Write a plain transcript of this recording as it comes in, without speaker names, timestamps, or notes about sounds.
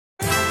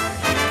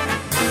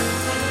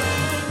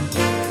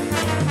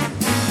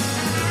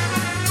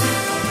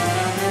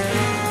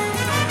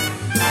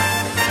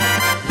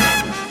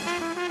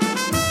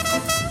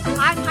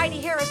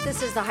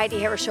is the Heidi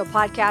Harris Show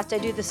podcast. I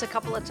do this a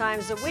couple of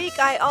times a week.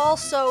 I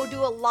also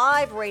do a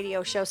live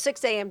radio show,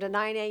 6 a.m. to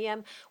 9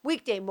 a.m.,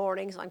 weekday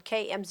mornings on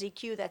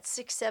KMZQ. That's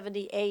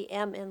 670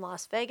 a.m. in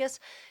Las Vegas.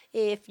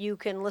 If you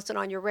can listen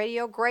on your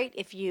radio, great.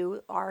 If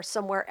you are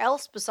somewhere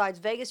else besides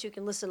Vegas, you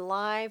can listen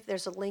live.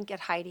 There's a link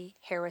at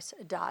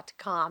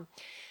HeidiHarris.com.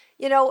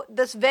 You know,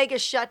 this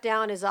Vegas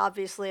shutdown is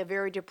obviously a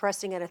very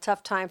depressing and a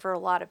tough time for a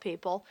lot of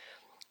people.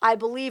 I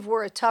believe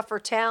we're a tougher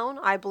town.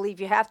 I believe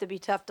you have to be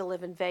tough to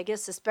live in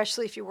Vegas,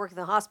 especially if you work in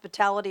the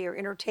hospitality or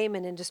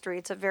entertainment industry.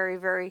 It's a very,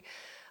 very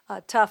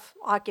tough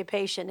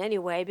occupation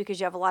anyway, because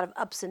you have a lot of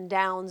ups and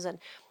downs, and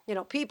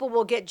people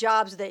will get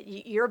jobs that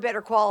you're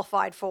better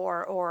qualified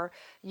for, or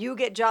you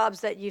get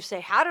jobs that you say,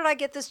 how did I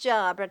get this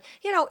job? And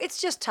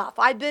it's just tough.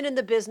 I've been in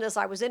the business.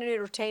 I was in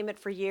entertainment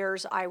for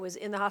years. I was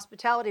in the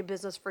hospitality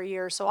business for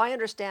years, so I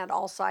understand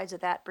all sides of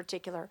that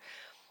particular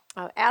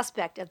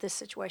aspect of this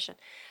situation.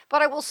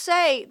 But I will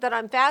say that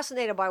I'm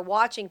fascinated by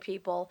watching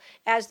people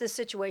as this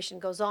situation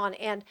goes on.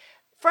 And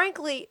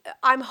frankly,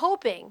 I'm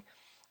hoping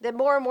that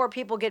more and more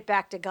people get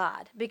back to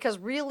God, because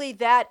really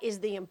that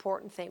is the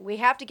important thing. We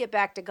have to get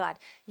back to God.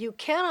 You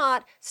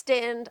cannot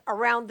stand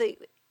around the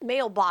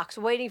mailbox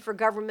waiting for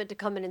government to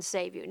come in and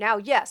save you. Now,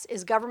 yes,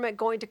 is government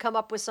going to come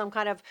up with some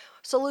kind of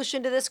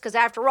solution to this? Because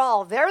after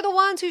all, they're the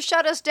ones who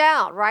shut us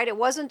down, right? It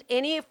wasn't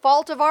any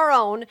fault of our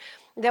own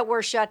that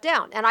we're shut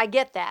down. And I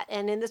get that.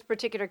 And in this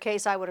particular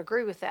case, I would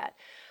agree with that.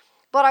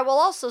 But I will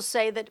also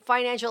say that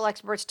financial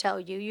experts tell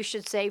you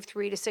should save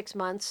 3 to 6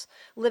 months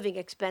living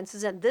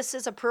expenses. And this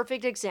is a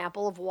perfect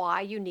example of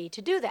why you need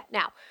to do that.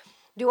 Now,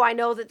 do I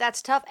know that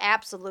that's tough?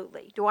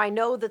 Absolutely. Do I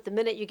know that the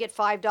minute you get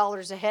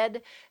 $5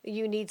 ahead,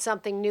 you need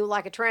something new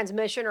like a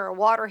transmission or a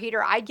water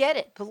heater? I get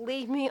it.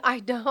 Believe me,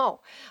 I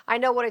know. I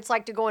know what it's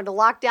like to go into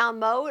lockdown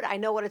mode. I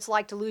know what it's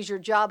like to lose your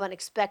job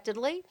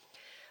unexpectedly.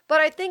 But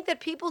I think that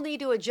people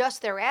need to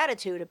adjust their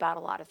attitude about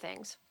a lot of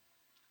things.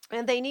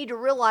 And they need to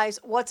realize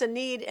what's a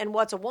need and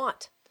what's a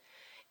want.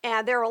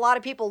 And there are a lot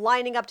of people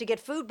lining up to get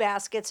food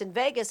baskets in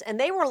Vegas, and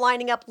they were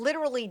lining up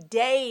literally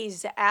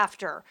days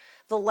after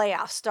the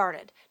layoff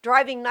started,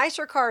 driving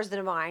nicer cars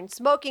than mine,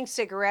 smoking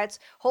cigarettes,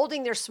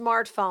 holding their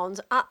smartphones.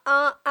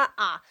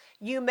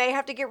 You may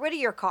have to get rid of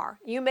your car.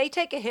 You may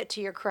take a hit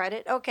to your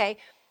credit. Okay.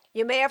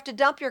 You may have to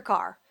dump your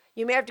car.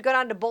 You may have to go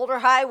down to Boulder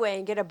Highway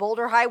and get a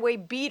Boulder Highway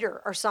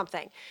beater or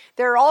something.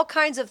 There are all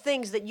kinds of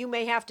things that you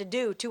may have to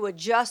do to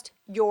adjust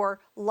your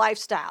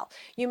lifestyle.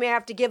 You may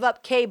have to give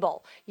up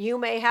cable. You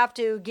may have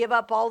to give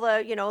up all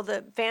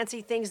the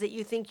fancy things that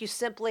you think you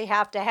simply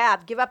have to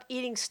have. Give up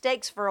eating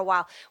steaks for a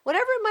while,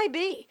 whatever it might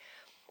be.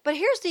 But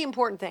here's the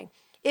important thing.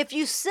 If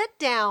you sit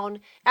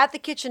down at the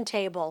kitchen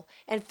table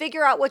and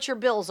figure out what your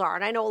bills are,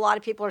 and I know a lot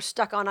of people are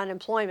stuck on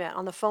unemployment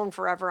on the phone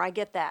forever, I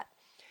get that.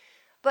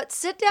 But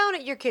sit down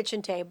at your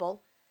kitchen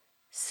table,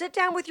 sit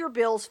down with your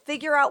bills,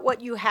 figure out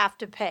what you have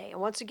to pay. And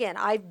once again,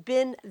 I've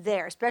been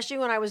there, especially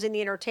when I was in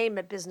the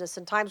entertainment business,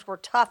 and times were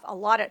tough. I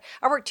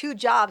worked 2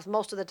 jobs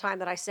most of the time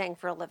that I sang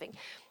for a living.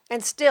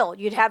 And still,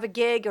 you'd have a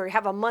gig or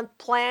have a month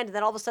planned, and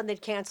then all of a sudden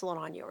they'd cancel it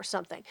on you or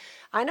something.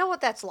 I know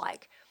what that's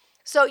like.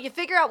 So you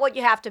figure out what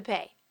you have to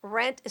pay.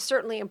 Rent is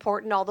certainly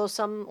important, although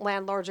some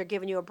landlords are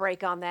giving you a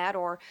break on that,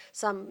 or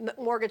some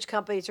mortgage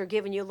companies are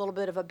giving you a little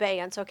bit of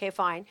abeyance. Okay,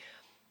 fine.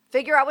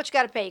 Figure out what you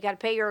got to pay. You got to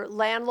pay your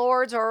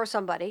landlords or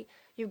somebody.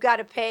 You've got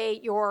to pay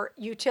your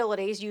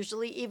utilities.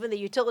 Usually, even the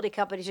utility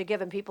companies are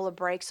giving people a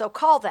break. So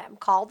call them.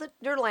 Call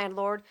your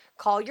landlord.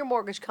 Call your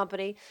mortgage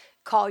company.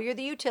 Call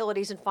the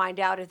utilities and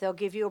find out if they'll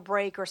give you a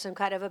break or some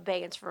kind of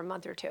abeyance for a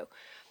month or two.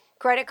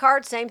 Credit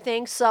card, same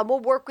thing. Some will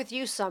work with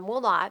you, some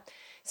will not.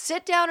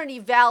 Sit down and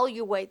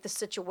evaluate the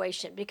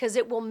situation, because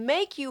it will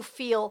make you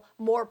feel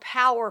more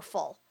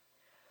powerful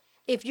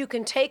if you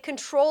can take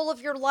control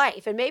of your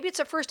life. And maybe it's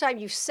the first time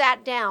you've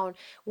sat down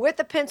with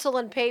a pencil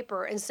and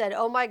paper and said,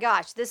 oh my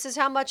gosh, this is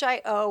how much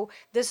I owe.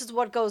 This is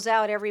what goes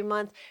out every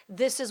month.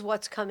 This is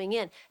what's coming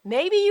in.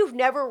 Maybe you've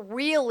never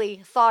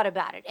really thought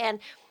about it. And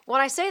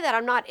when I say that,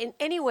 I'm not in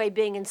any way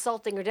being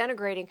insulting or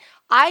denigrating.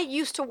 I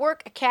used to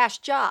work a cash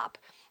job.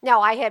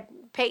 Now, I had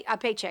a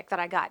paycheck that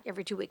I got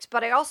every 2 weeks,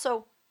 but I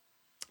also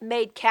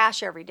made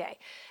cash every day.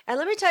 And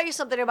let me tell you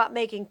something about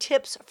making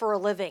tips for a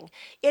living.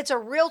 It's a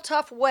real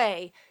tough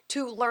way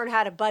to learn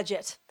how to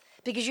budget,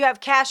 because you have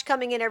cash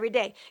coming in every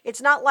day.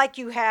 It's not like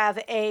you have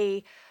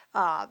a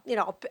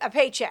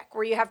paycheck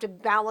where you have to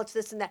balance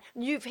this and that.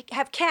 You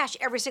have cash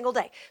every single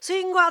day. So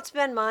you can go out,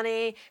 spend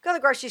money, go to the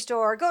grocery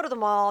store, go to the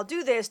mall,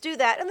 do this, do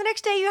that. And the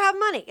next day you have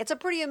money. It's a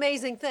pretty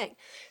amazing thing.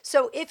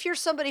 So if you're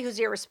somebody who's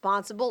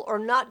irresponsible or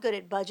not good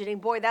at budgeting,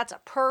 boy, that's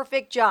a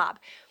perfect job.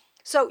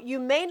 So you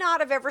may not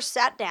have ever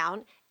sat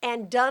down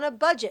and done a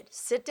budget.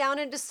 Sit down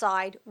and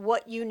decide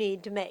what you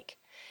need to make.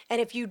 And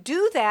if you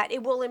do that,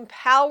 it will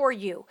empower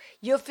you.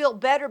 You'll feel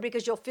better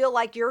because you'll feel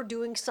like you're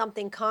doing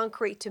something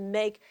concrete to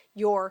make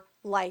your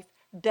life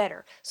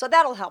better. So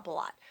that'll help a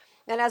lot.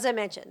 And as I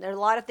mentioned, there are a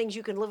lot of things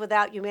you can live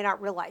without you may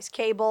not realize.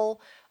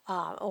 Cable,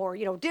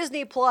 or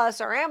Disney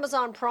Plus or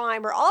Amazon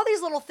Prime or all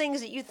these little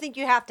things that you think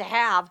you have to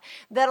have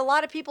that a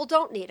lot of people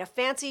don't need. A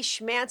fancy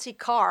schmancy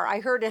car. I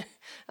heard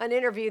an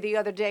interview the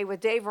other day with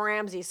Dave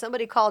Ramsey.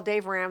 Somebody called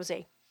Dave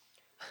Ramsey.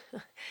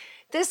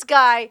 This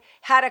guy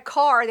had a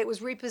car that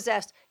was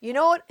repossessed. You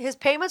know what his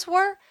payments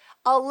were?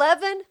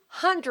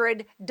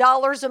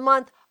 $1,100 a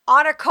month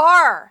on a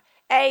car.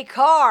 A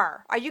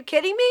car. Are you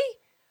kidding me?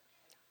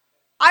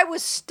 I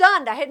was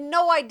stunned. I had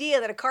no idea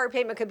that a car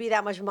payment could be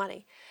that much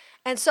money.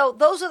 And so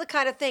those are the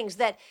kind of things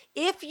that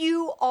if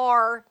you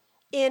are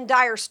in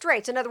dire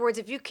straits, in other words,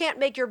 if you can't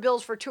make your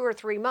bills for 2 or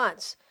 3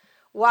 months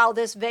while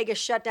this Vegas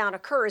shutdown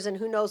occurs, and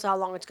who knows how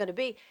long it's going to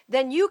be,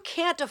 then you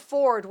can't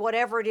afford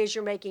whatever it is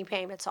you're making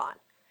payments on.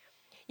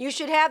 You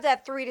should have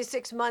that 3 to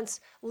 6 months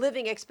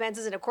living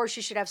expenses. And of course,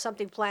 you should have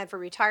something planned for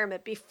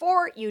retirement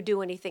before you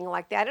do anything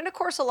like that. And of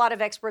course, a lot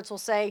of experts will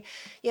say,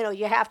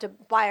 you have to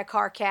buy a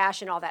car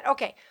cash and all that.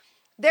 Okay.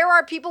 There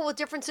are people with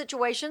different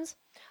situations.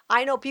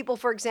 I know people,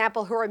 for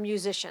example, who are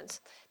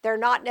musicians. They're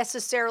not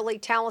necessarily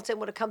talented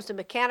when it comes to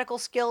mechanical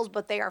skills,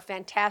 but they are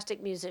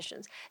fantastic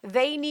musicians.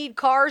 They need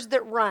cars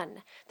that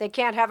run. They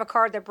can't have a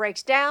car that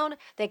breaks down.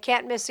 They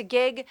can't miss a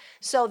gig.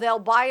 So they'll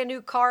buy a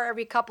new car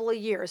every couple of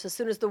years as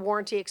soon as the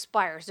warranty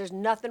expires. There's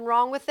nothing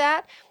wrong with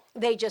that.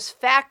 They just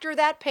factor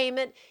that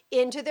payment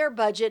into their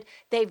budget.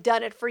 They've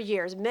done it for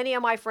years. Many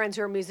of my friends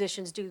who are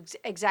musicians do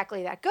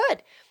exactly that.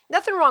 Good.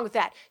 Nothing wrong with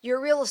that. You're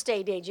a real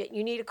estate agent.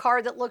 You need a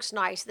car that looks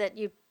nice, that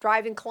you're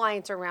driving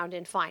clients around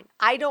in. Fine.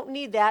 I don't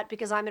need that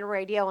because I'm in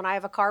radio and I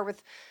have a car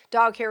with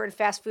dog hair and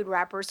fast food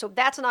wrappers. So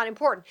that's not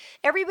important.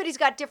 Everybody's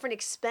got different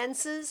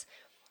expenses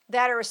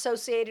that are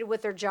associated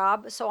with their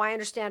job. So I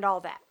understand all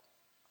that.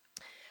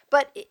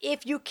 But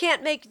if you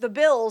can't make the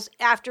bills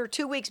after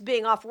 2 weeks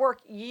being off work,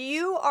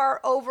 you are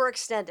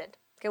overextended.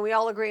 Can we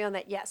all agree on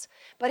that? Yes.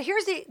 But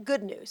here's the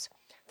good news.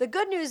 The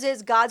good news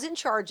is God's in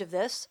charge of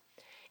this,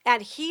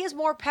 and he is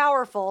more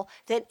powerful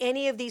than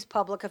any of these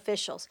public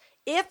officials.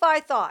 If I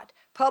thought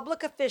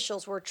public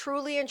officials were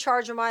truly in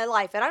charge of my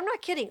life, and I'm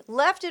not kidding,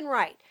 left and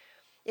right,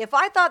 if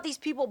I thought these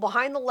people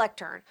behind the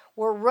lectern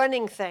were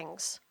running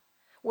things,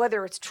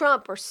 whether it's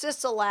Trump or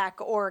Sisolak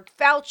or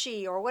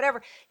Fauci or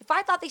whatever, if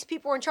I thought these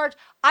people were in charge,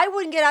 I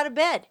wouldn't get out of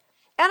bed.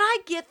 And I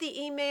get the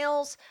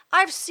emails.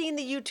 I've seen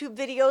the YouTube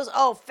videos.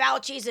 Oh,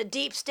 Fauci's a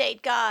deep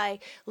state guy.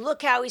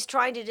 Look how he's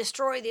trying to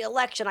destroy the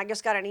election. I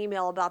just got an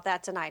email about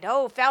that tonight.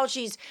 Oh,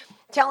 Fauci's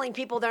telling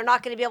people they're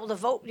not going to be able to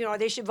vote.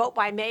 They should vote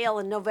by mail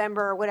in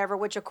November or whatever,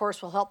 which of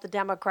course will help the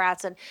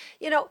Democrats. And,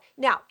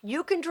 now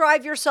you can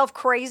drive yourself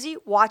crazy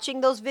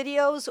watching those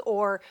videos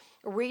or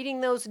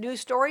reading those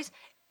news stories.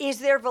 Is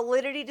there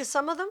validity to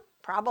some of them?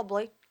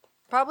 Probably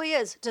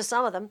is to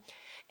some of them.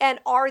 And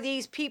are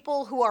these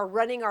people who are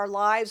running our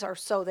lives, or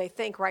so they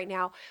think right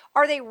now,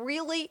 are they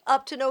really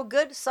up to no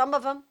good? Some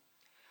of them.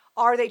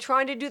 Are they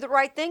trying to do the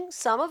right thing?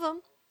 Some of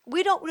them.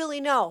 We don't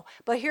really know.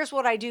 But here's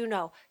what I do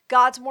know.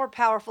 God's more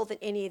powerful than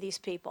any of these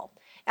people.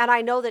 And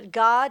I know that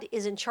God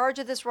is in charge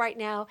of this right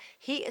now.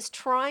 He is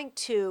trying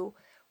to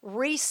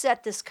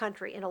reset this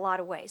country in a lot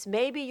of ways.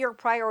 Maybe your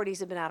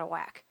priorities have been out of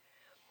whack.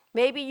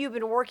 Maybe you've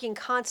been working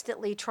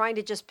constantly trying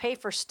to just pay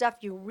for stuff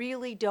you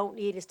really don't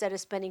need instead of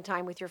spending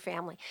time with your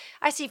family.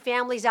 I see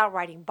families out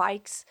riding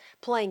bikes,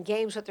 playing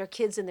games with their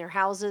kids in their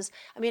houses.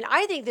 I mean,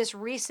 I think this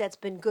reset's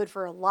been good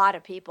for a lot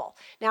of people.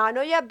 Now, I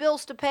know you have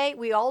bills to pay.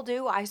 We all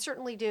do. I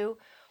certainly do.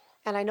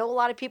 And I know a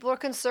lot of people are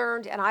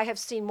concerned, and I have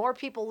seen more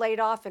people laid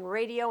off in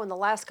radio in the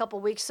last couple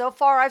of weeks. So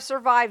far, I've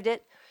survived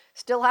it.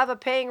 Still have a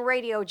paying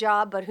radio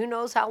job, but who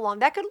knows how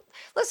long.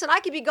 Listen, I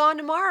could be gone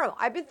tomorrow.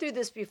 I've been through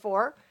this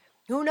before.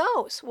 Who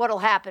knows what'll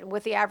happen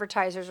with the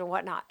advertisers and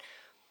whatnot.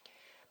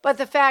 But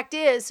the fact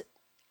is,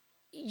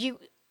 you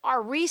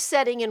are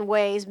resetting in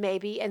ways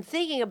maybe and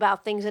thinking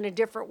about things in a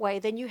different way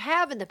than you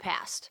have in the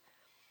past.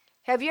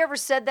 Have you ever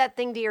said that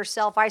thing to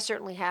yourself? I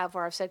certainly have,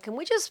 where I've said, can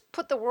we just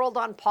put the world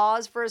on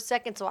pause for a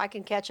second so I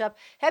can catch up?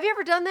 Have you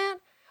ever done that?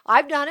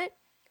 I've done it.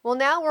 Well,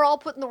 now we're all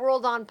putting the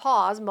world on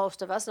pause,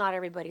 most of us. Not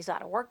everybody's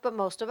out of work, but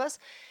most of us.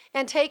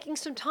 And taking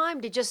some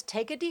time to just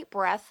take a deep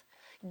breath,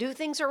 do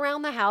things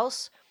around the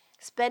house,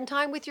 spend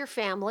time with your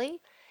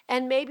family,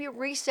 and maybe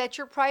reset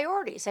your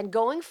priorities. And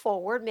going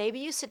forward, maybe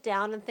you sit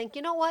down and think,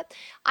 you know what?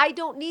 I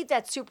don't need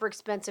that super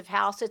expensive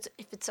house if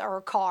it's or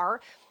a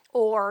car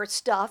or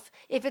stuff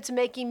if it's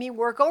making me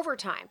work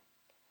overtime.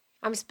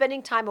 I'm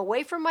spending time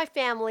away from my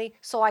family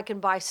so I can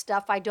buy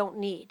stuff I don't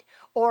need.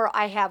 Or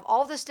I have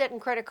all this debt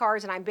and credit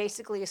cards and I'm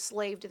basically a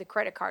slave to the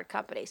credit card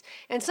companies.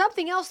 And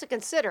something else to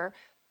consider,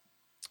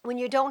 when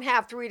you don't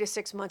have 3 to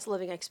 6 months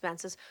living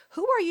expenses,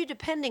 who are you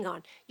depending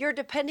on? You're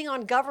depending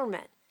on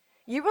government.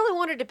 You really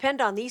want to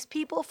depend on these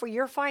people for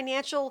your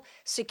financial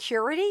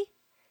security?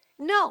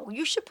 No,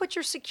 you should put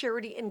your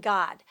security in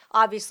God.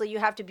 Obviously, you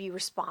have to be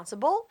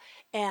responsible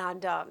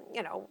and,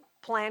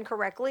 plan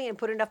correctly and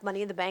put enough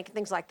money in the bank and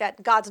things like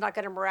that. God's not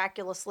going to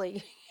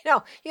miraculously,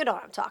 you know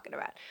what I'm talking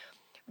about.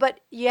 But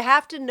you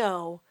have to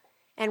know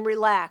and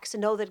relax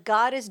and know that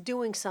God is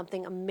doing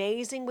something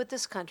amazing with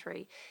this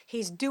country.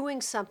 He's doing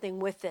something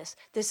with this.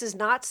 This is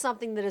not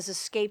something that has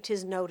escaped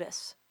his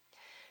notice.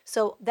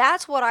 So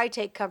that's what I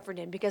take comfort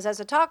in, because as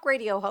a talk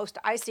radio host,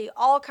 I see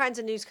all kinds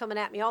of news coming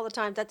at me all the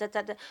time,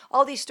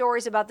 all these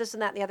stories about this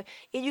and that and the other.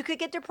 And you could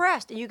get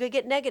depressed and you could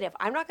get negative.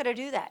 I'm not going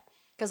to do that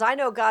because I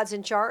know God's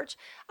in charge.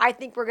 I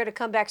think we're going to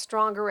come back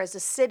stronger as a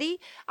city.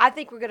 I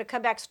think we're going to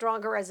come back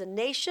stronger as a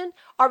nation.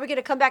 Are we going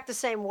to come back the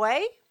same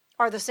way?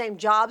 Are the same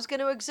jobs going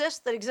to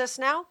exist that exist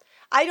now?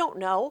 I don't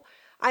know.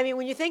 I mean,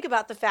 when you think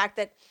about the fact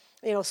that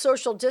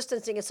social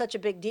distancing is such a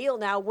big deal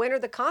now. When are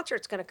the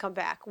concerts going to come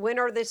back? When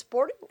are the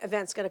sporting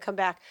events going to come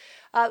back?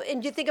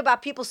 And you think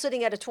about people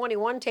sitting at a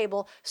 21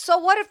 table. So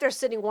what if they're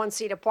sitting one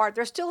seat apart?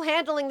 They're still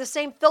handling the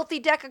same filthy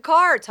deck of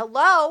cards.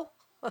 Hello?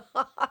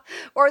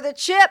 Or the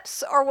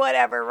chips or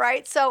whatever,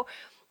 right? So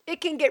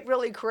it can get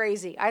really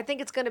crazy. I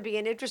think it's going to be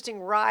an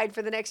interesting ride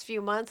for the next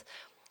few months,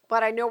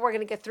 but I know we're going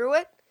to get through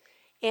it.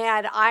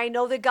 And I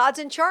know that God's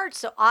in charge,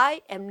 so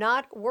I am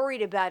not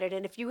worried about it.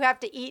 And if you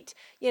have to eat,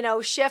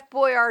 Chef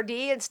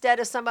Boyardee instead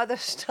of some other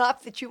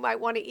stuff that you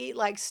might want to eat,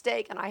 like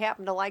steak, and I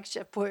happen to like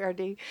Chef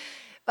Boyardee,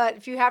 but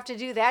if you have to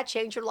do that,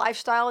 change your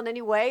lifestyle in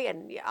any way.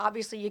 And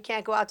obviously, you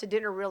can't go out to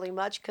dinner really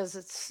much because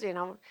it's,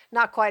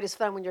 not quite as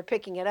fun when you're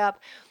picking it up.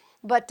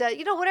 But,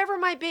 whatever it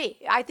might be,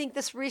 I think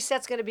this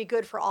reset's going to be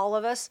good for all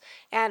of us.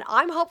 And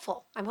I'm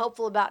hopeful. I'm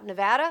hopeful about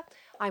Nevada.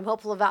 I'm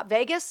hopeful about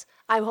Vegas.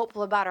 I'm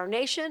hopeful about our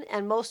nation.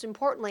 And most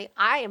importantly,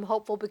 I am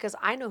hopeful because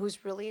I know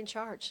who's really in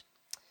charge.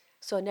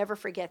 So never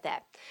forget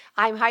that.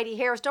 I'm Heidi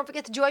Harris. Don't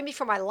forget to join me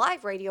for my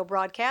live radio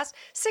broadcast,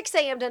 6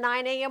 a.m. to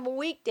 9 a.m.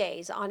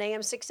 weekdays on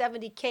AM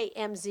 670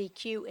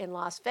 KMZQ in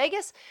Las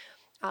Vegas.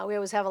 We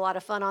always have a lot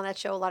of fun on that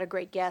show, a lot of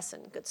great guests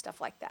and good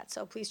stuff like that.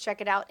 So please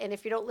check it out. And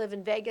if you don't live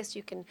in Vegas,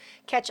 you can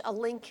catch a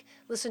link,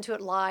 listen to it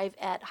live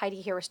at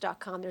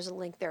HeidiHarris.com. There's a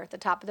link there at the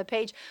top of the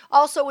page.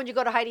 Also, when you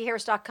go to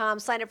HeidiHarris.com,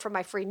 sign up for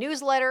my free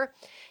newsletter.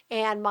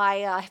 And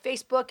my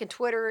Facebook and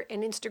Twitter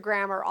and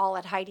Instagram are all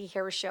at Heidi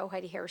Harris Show,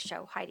 Heidi Harris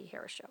Show, Heidi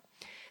Harris Show.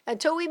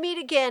 Until we meet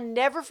again,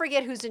 never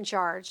forget who's in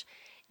charge.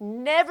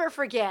 Never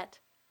forget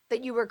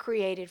that you were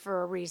created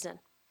for a reason.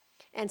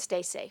 And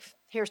stay safe.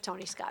 Here's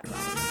Tony Scott.